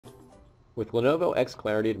With Lenovo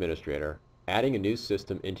XClarity Administrator, adding a new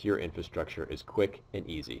system into your infrastructure is quick and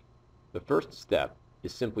easy. The first step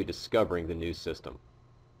is simply discovering the new system.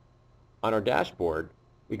 On our dashboard,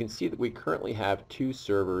 we can see that we currently have 2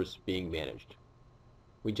 servers being managed.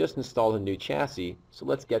 We just installed a new chassis, so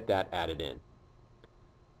let's get that added in.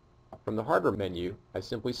 From the hardware menu, I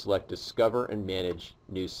simply select Discover and Manage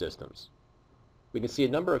New Systems. We can see a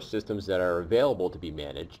number of systems that are available to be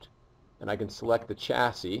managed, and I can select the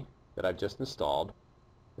chassis that I've just installed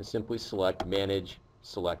and simply select Manage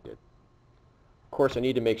Selected. Of course, I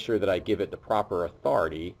need to make sure that I give it the proper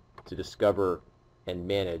authority to discover and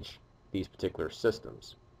manage these particular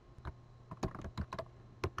systems.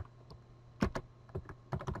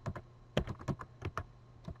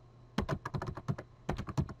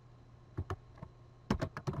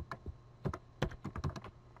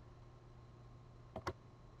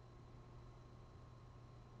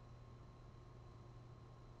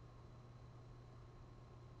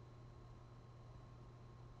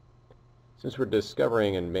 Since we're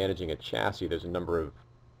discovering and managing a chassis, there's a number of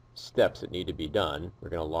steps that need to be done. We're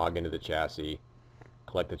going to log into the chassis,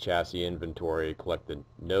 collect the chassis inventory, collect the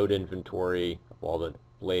node inventory of all the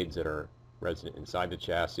blades that are resident inside the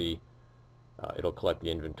chassis. It'll collect the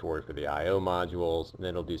inventory for the I/O modules, and then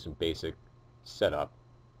it'll do some basic setup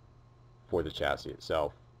for the chassis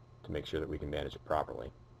itself to make sure that we can manage it properly.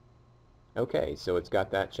 Okay, so it's got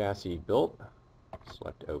that chassis built.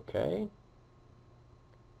 Select OK.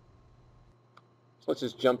 So let's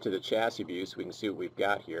just jump to the chassis view so we can see what we've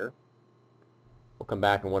got here. We'll come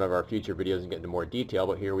back in one of our future videos and get into more detail,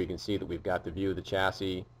 but here we can see that we've got the view of the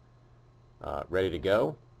chassis ready to go.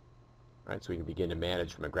 All right, so we can begin to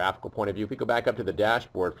manage from a graphical point of view. If we go back up to the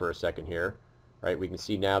dashboard for a second here, right, we can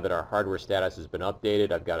see now that our hardware status has been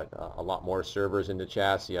updated. I've got a lot more servers in the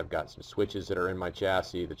chassis. I've got some switches that are in my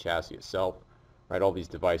chassis, the chassis itself. Right, all these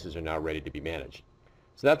devices are now ready to be managed.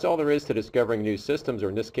 So that's all there is to discovering new systems, or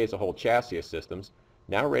in this case a whole chassis of systems,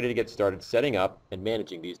 now ready to get started setting up and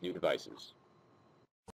managing these new devices.